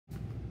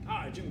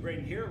Hi, Jim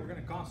Graydon here. We're going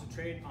to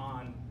concentrate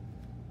on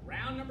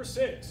round number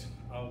 6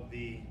 of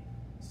the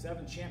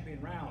 7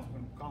 champion rounds. We're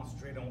going to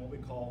concentrate on what we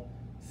call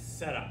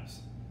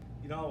setups.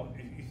 You know,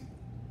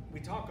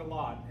 we talk a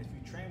lot, if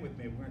you train with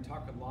me, we're going to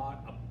talk a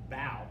lot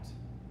about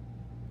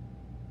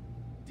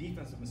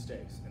defensive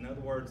mistakes. In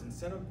other words,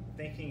 instead of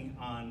thinking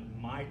on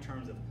my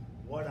terms of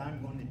what I'm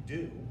going to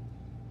do,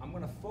 I'm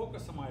going to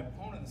focus on my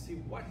opponent and see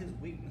what his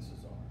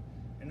weaknesses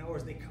are. In other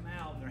words, they come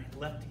out and their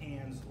left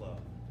hand's low,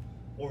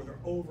 or they're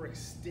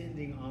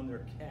overextending on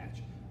their catch,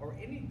 or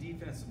any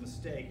defensive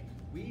mistake.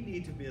 We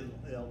need to be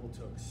able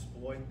to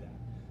exploit that.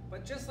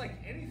 But just like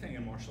anything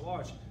in martial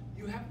arts,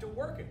 you have to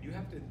work it. You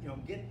have to,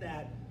 get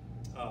that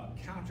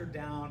counter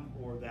down,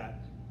 or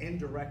that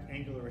indirect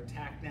angular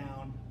attack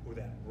down, or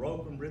that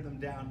broken rhythm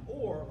down,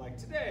 or like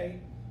today,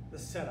 the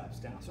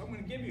setups down. So I'm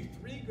going to give you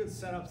 3 good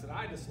setups that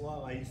I just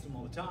love. I use them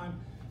all the time.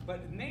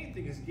 But the main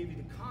thing is give you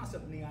the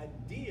concept and the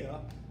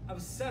idea of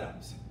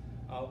setups.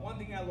 One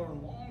thing I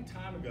learned a long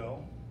time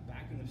ago,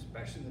 back in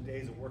especially in the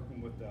days of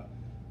working with the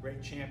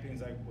great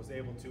champions I was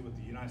able to with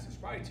the United States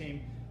Karate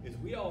team, is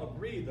we all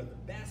agree that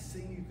the best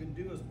thing you can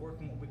do is work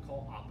in what we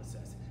call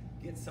opposites.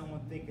 Get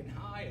someone thinking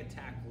high,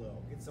 attack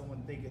low. Get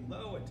someone thinking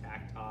low,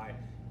 attack high.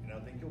 And I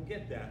think you'll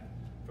get that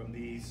from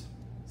these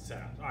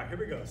setups. All right, here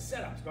we go.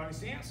 Setups. Got any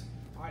stance?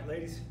 All right,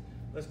 ladies,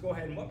 let's go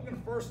ahead. And what we're going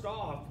to first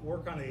off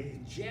work on a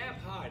jab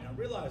high. Now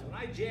realize when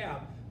I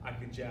jab, I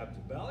can jab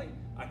the belly,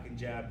 I can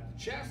jab the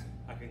chest,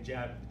 I can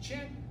jab the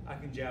chin, I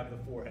can jab the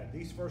forehead.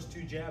 These first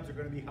 2 jabs are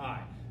going to be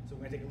high. So we're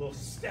going to take a little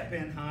step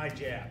in, high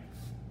jab.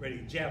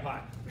 Ready, jab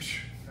high.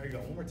 There you go,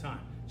 one more time.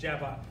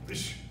 Jab high.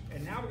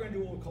 And now we're going to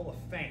do what we call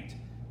a feint.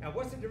 Now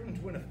what's the difference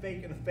between a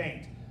fake and a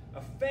feint?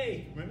 A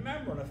fake,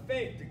 remember, in a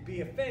fake, to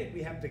be a fake,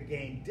 we have to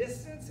gain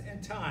distance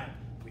and time.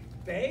 We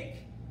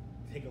fake,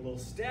 take a little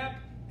step,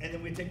 and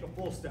then we take a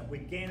full step. We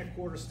gain a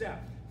quarter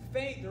step.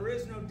 Feint, there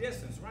is no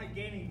distance. We're not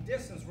gaining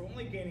distance, we're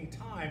only gaining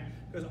time,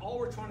 because all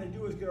we're trying to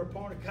do is get our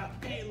opponent to cut.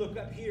 Hey, look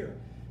up here.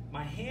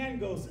 My hand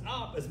goes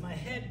up as my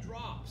head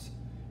drops,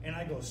 and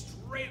I go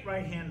straight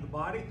right hand to the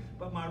body,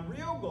 but my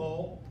real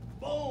goal,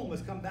 boom,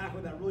 is come back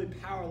with that really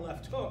power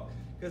left hook,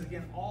 because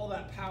again, all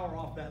that power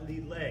off that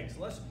lead leg.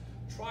 So let's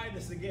try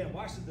this again.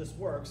 Watch if this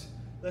works.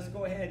 Let's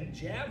go ahead and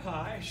jab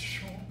high,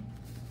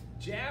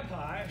 jab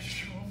high,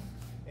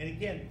 and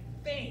again,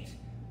 feint.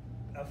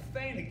 A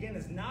feint, again,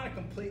 is not a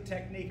complete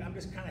technique. I'm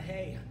just kind of,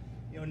 hey,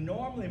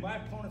 normally my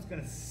opponent's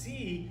going to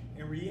see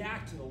and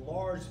react to the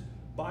large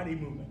body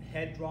movement,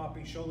 head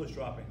dropping, shoulders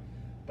dropping.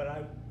 But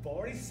I've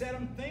already set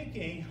him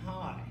thinking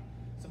high.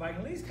 So if I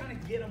can at least kind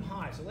of get him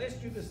high. So let's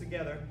do this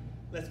together.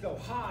 Let's go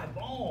high,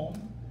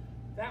 boom.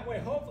 That way,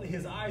 hopefully,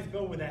 his eyes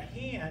go with that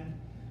hand.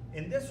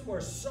 And this is where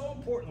it's so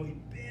important we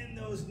bend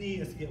those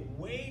knees to get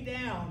way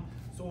down.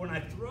 So when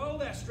I throw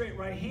that straight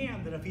right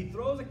hand, that if he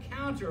throws a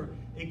counter,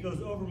 it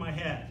goes over my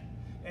head.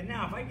 And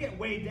now if I get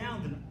way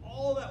down, then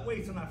all that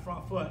weight's on that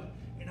front foot,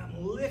 and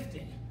I'm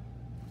lifting,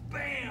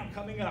 bam,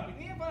 coming up. And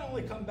even if I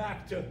only come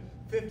back to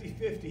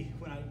 50-50,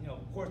 when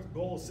of course the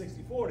goal is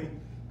 60-40,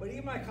 but even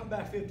if I come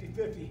back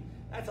 50-50,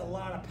 that's a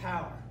lot of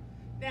power.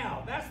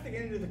 Now, that's the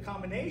end of the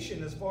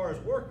combination as far as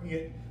working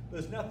it.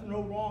 There's nothing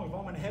wrong if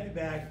I'm on a heavy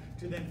bag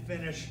to then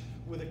finish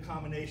with a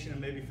combination and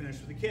maybe finish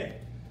with a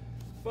kick.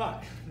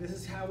 But this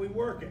is how we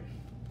work it.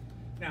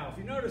 Now, if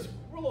you notice,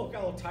 we're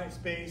got a little tight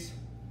space.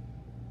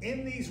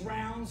 In these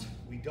rounds,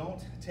 we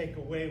don't take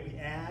away, we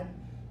add.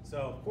 So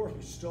of course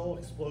we're still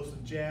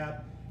explosive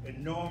jab,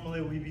 and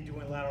normally we'd be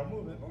doing lateral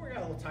movement, but we got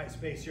a little tight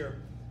space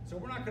here. So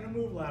we're not gonna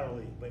move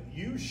laterally, but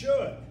you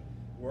should,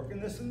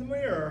 working this in the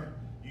mirror,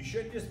 you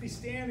shouldn't just be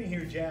standing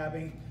here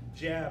jabbing,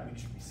 jabbing.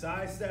 You should be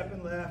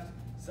sidestepping left,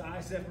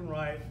 sidestepping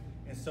right,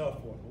 and so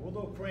forth. We're a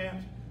little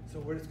cramped, so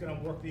we're just gonna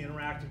work the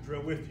interactive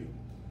drill with you.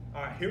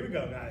 All right, here we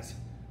go, guys.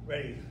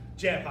 Ready,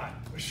 jab high,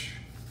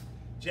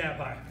 jab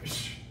high,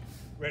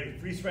 ready,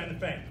 freeze right in the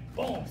feint.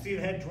 Boom, see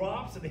the head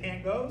drops and the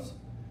hand goes?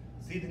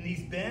 See the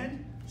knees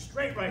bend?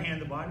 Straight right hand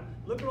to the body.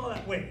 Look at all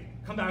that weight.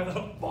 Come back with the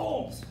hook,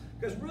 boom!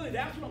 Because really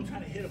that's what I'm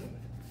trying to hit him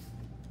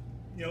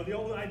with. The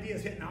old idea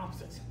is hitting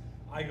opposites.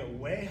 I go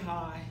way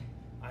high,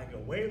 I go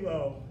way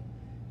low.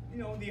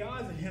 The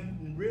odds of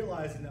him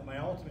realizing that my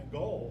ultimate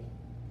goal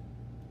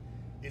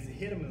is to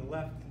hit him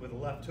with the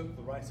left hook to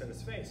the right side of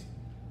his face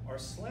are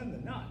slim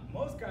to none.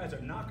 Most guys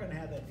are not gonna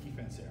have that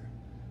defense there.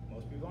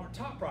 Most people aren't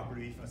taught proper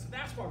defense, so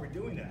that's why we're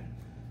doing that.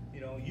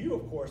 You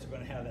of course are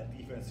going to have that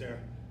defense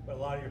there, but a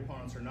lot of your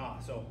opponents are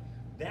not. So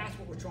that's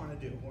what we're trying to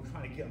do. We're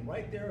trying to get them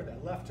right there with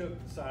that left hook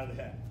to the side of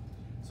the head.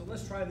 So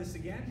let's try this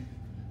again.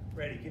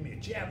 Ready, give me a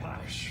jab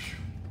high,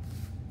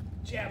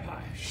 jab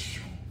high,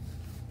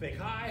 fake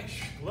high,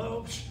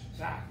 low,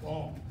 back,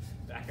 boom,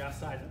 back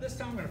outside. Now this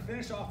time we're going to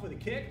finish off with a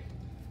kick.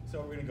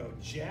 So we're going to go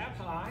jab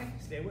high,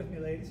 stay with me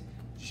ladies,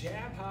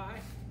 jab high,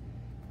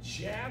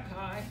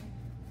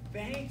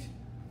 feint,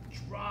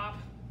 drop,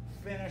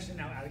 finish, and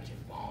now out of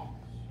kick, boom.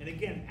 And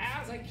again,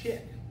 as I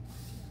kick,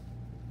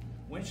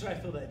 when should I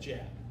feel that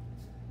jab?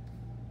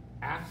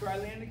 After I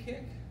land a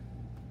kick?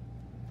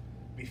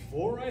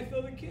 Before I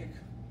feel the kick?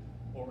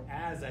 or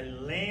as I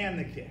land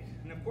the kick.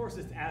 And of course,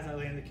 it's as I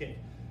land the kick.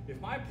 If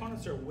my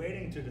opponents are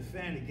waiting to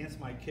defend against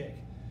my kick,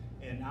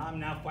 and I'm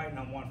now fighting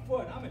on one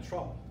foot, I'm in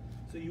trouble.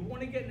 So you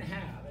want to get in the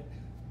habit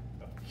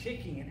of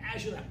kicking, and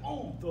as you're like,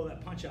 boom, throw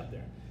that punch out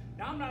there.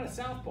 Now I'm not a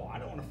southpaw. I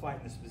don't want to fight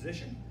in this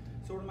position.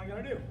 So what am I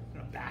going to do? I'm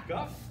going to back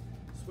up,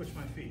 switch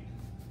my feet.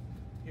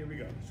 Here we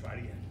go. Let's try it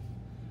again.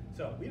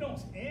 So we don't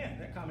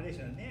end, that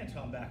combination of and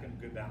until I'm back in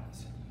good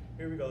balance.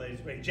 Here we go, ladies.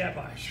 Ready, jab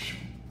high.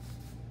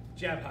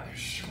 Jab high.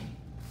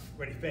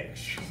 Ready, fake.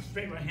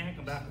 Straight right hand,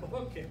 come back.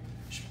 Okay.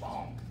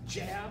 Boom.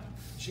 Jab,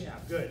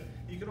 jab. Good.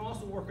 You can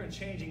also work on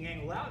changing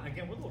angle out. And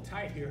again, we're a little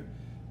tight here.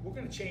 We're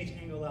going to change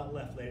angle out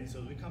left, ladies. So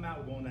as we come out,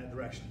 we're going that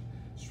direction.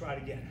 Let's try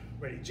it again.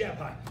 Ready, jab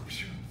high.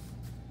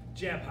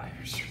 Jab high.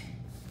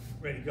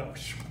 Ready, go.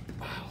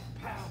 Pow,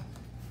 pow.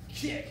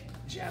 Kick.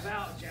 Jab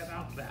out,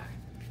 and back.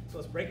 So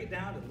let's break it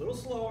down a little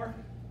slower.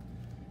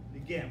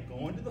 And again,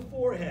 going to the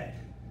forehead.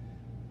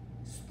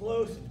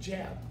 Explosive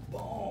jab.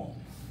 Boom.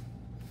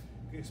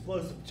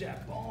 Explosive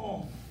jab.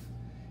 Boom.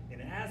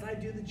 And as I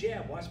do the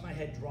jab, watch my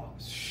head drop.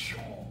 It's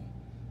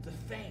a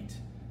feint.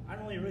 I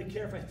don't really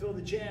care if I throw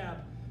the jab,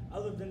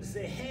 other than to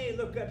say, hey,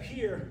 look up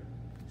here.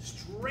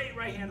 Straight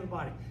right hand to the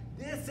body.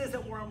 This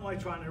isn't where I'm really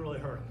trying to really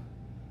hurt him.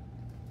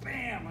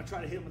 Bam! I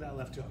try to hit him with that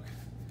left hook.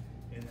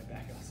 And then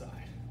back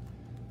outside.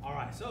 All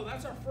right, so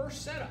that's our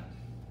first setup.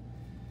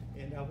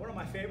 And one of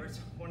my favorites,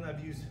 one that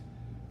I've used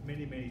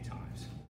many, many times.